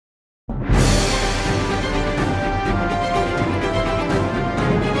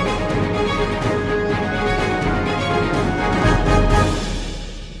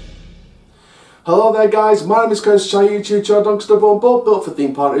Hello there guys, my name is Quinn, YouTube channel built for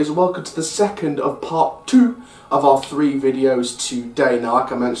Theme Park Newsroom. Welcome to the second of part 2 of our 3 videos today. Now,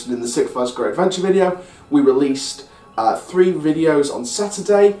 like I mentioned in the Six Flags Great Adventure video, we released 3 videos on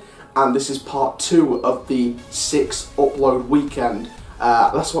Saturday, and this is part 2 of the 6 upload weekend.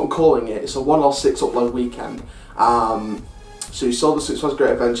 That's what I'm calling it. It's a 1 or 6 upload weekend. So you saw the Six Flags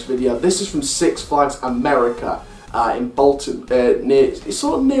Great Adventure video. This is from Six Flags America. In Bolton, it's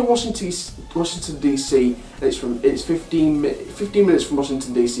sort of near Washington DC, and it's 15 minutes from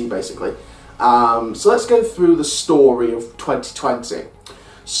Washington DC basically. So let's go through the story of 2020.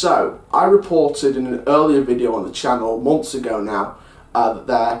 So I reported in an earlier video on the channel months ago now that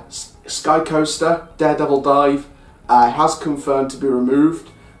their Sky Coaster Daredevil Dive has confirmed to be removed.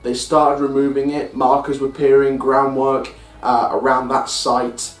 They started removing it. Markers were appearing, groundwork around that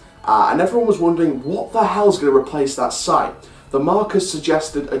site. And everyone was wondering what the hell's going to replace that site. The markers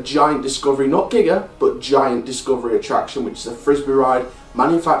suggested a giant discovery, not Giga, but giant discovery attraction, which is a frisbee ride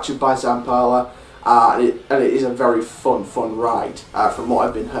manufactured by Zamperla, and it is a very fun ride. From what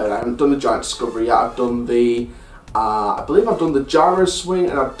I've been heard, I haven't done the giant discovery yet. I've done the, I believe I've done the gyro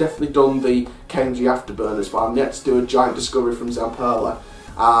swing, and I've definitely done the KMG Afterburners, but I'm yet to do a giant discovery from Zamperla.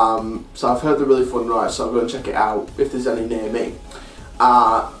 So I've heard they're really fun rides, so I'm going to check it out if there's any near me.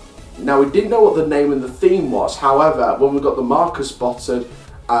 Now, we didn't know what the name and the theme was. However, when we got the marker spotted,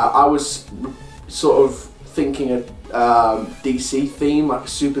 I was sort of thinking a DC theme, like a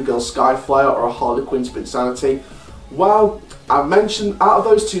Supergirl Skyflyer or a Harley Quinn Spinsanity. Well, I've mentioned, out of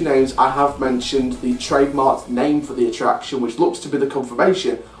those 2 names, I have mentioned the trademarked name for the attraction, which looks to be the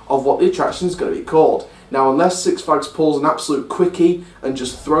confirmation of what the attraction is going to be called. Now, unless Six Flags pulls an absolute quickie and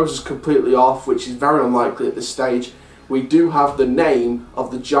just throws us completely off, which is very unlikely at this stage, we do have the name of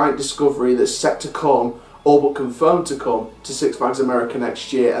the giant discovery that's set to come, all but confirmed to come, to Six Flags America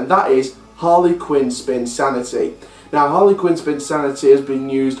next year, and that is Harley Quinn Spinsanity. Now, Harley Quinn Spinsanity has been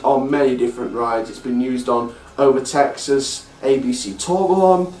used on many different rides. It's been used on Over Texas, ABC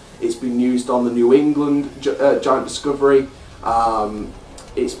Tourbillon. It's been used on the New England Giant Discovery.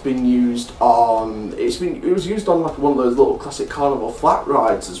 It's been used on. It was used on like one of those little classic carnival flat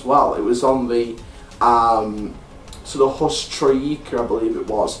rides as well. It was on the sort of Hus Troika, I believe it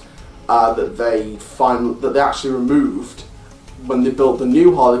was, that they actually removed when they built the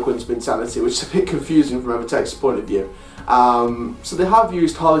new Harley Quinn Spinsanity, which is a bit confusing from Over Texas' point of view. So they have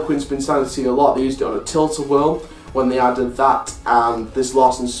used Harley Quinn Spinsanity a lot. They used it on a Tilt-A-Whirl when they added that and this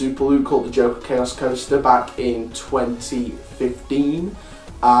Larson Super Loop called the Joker Chaos Coaster back in 2015.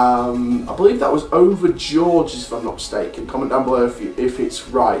 I believe that was Over George's, if I'm not mistaken. Comment down below if it's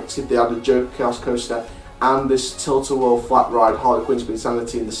right, if they added Joker Chaos Coaster and this Tilt-A-Whirl flat ride Harley Quinn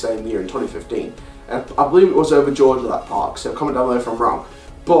Spinsanity in the same year in 2015. I believe it was Over George at that park, so comment down below if I'm wrong.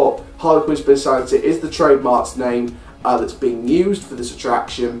 But Harley Quinn Spinsanity is the trademarked name that's being used for this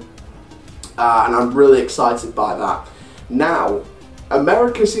attraction, and I'm really excited by that. Now,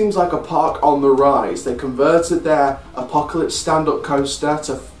 America seems like a park on the rise. They converted their Apocalypse stand-up coaster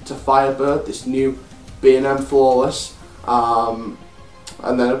to Firebird, this new B&M Flawless.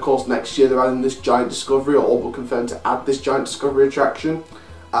 And then, of course, next year they're adding this giant discovery, or all but confirmed to add this giant discovery attraction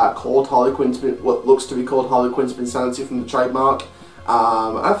called Harley Quinn, what looks to be called Harley Quinn Spinsanity from the trademark.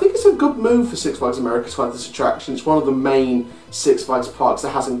 I think it's a good move for Six Flags America to add this attraction. It's one of the main Six Flags parks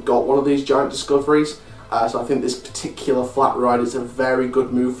that hasn't got one of these giant discoveries. So I think this particular flat ride is a very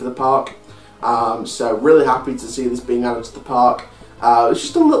good move for the park. So really happy to see this being added to the park. It's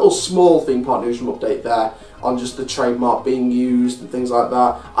just a little small Theme Park Newsroom update there on just the trademark being used and things like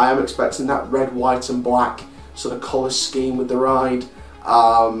that. I am expecting that red, white and black sort of colour scheme with the ride.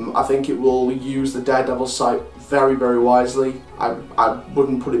 I think it will use the Daredevil site very wisely. I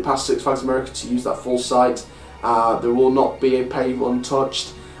wouldn't put it past Six Flags America to use that full site. There will not be a pave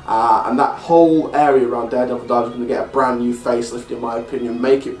untouched. And that whole area around Daredevil Dive is going to get a brand new facelift, in my opinion,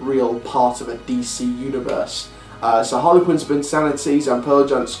 make it real part of a DC universe. So Harley Quinn Spinsanity, Zamperla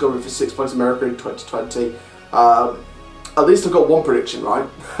Giant Discovery for Six Flags America in 2020. At least I've got one prediction right.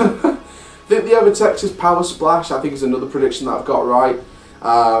 I think the Over Texas Power Splash, I think, is another prediction that I've got right.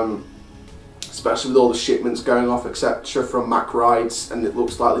 Especially with all the shipments going off, etc. from Mack Rides, and it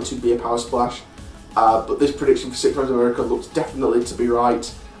looks likely to be a Power Splash. But this prediction for Six Flags America looks definitely to be right.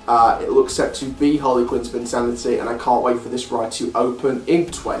 It looks set to be Harley Quinn Spinsanity, and I can't wait for this ride to open in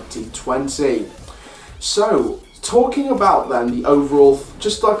 2020. So, talking about then the overall,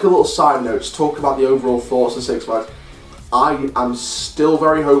 just like a little side note, to talk about the overall thoughts of Six Flags, I am still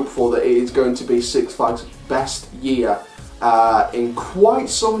very hopeful that it is going to be Six Flags' best year in quite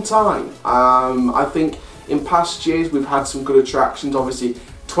some time. I think in past years we've had some good attractions. Obviously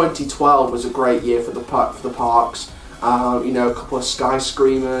 2012 was a great year for the parks. You know, a couple of Sky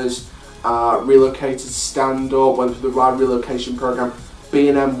Screamers, relocated stand-up, went through the ride relocation program.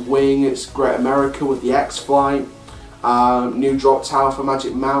 B&M Wing, it's Great America with the X-Flight, new drop tower for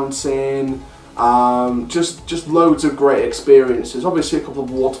Magic Mountain, just loads of great experiences. Obviously a couple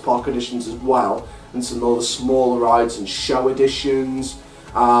of water park editions as well, and some other smaller rides and show editions,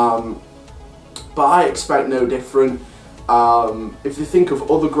 but I expect no different. If you think of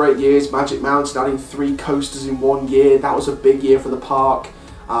other great years, Magic Mountain adding 3 coasters in 1 year, that was a big year for the park.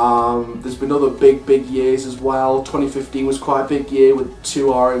 There's been other big years as well. 2015 was quite a big year with 2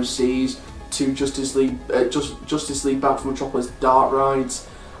 RMCs, 2 Justice League Battle for Metropolis dart rides,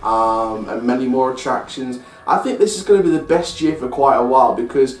 and many more attractions. I think this is going to be the best year for quite a while,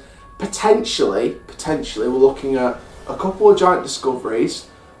 because potentially we're looking at a couple of giant discoveries,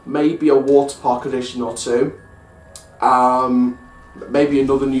 maybe a water park edition or 2, maybe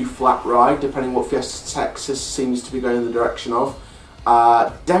another new flat ride, depending what Fiesta Texas seems to be going in the direction of.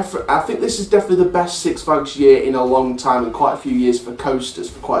 I think this is definitely the best Six Flags year in a long time, and quite a few years for coasters,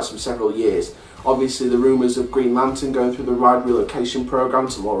 for several years. Obviously the rumours of Green Lantern going through the ride relocation program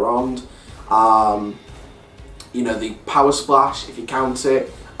to Laurent. You know, the Power Splash, if you count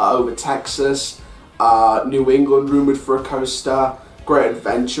it, over Texas. New England rumoured for a coaster. Great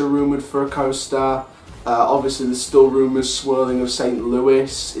Adventure rumoured for a coaster. Obviously there's still rumours swirling of St.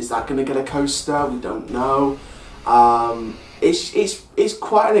 Louis. Is that going to get a coaster? We don't know. It's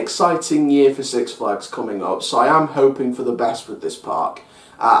quite an exciting year for Six Flags coming up, so I am hoping for the best with this park,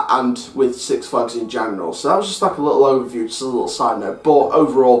 and with Six Flags in general. So that was just like a little overview, just a little side note, but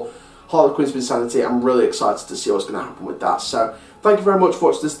overall, Harley Quinn Spinsanity, I'm really excited to see what's going to happen with that. So thank you very much for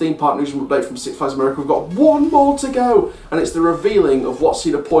watching this Theme Park Newsroom update from Six Flags America. We've got 1 more to go, and it's the revealing of what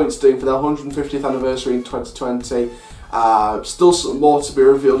Cedar Point's doing for their 150th anniversary in 2020. Still some more to be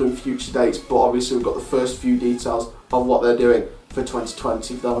revealed in future dates, but obviously we've got the first few details of what they're doing for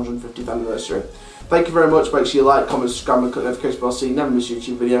 2020 for their 150th anniversary. Thank you very much. Make sure you like, comment, subscribe, and click the notification bell so you never miss a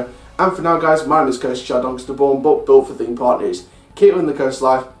YouTube video. And for now, guys, my name is Coast Chad Doncaster Born, but built for Theme Park News. Keep living the coast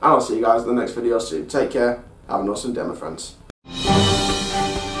life, and I'll see you guys in the next video soon. Take care. Have an awesome day, my friends.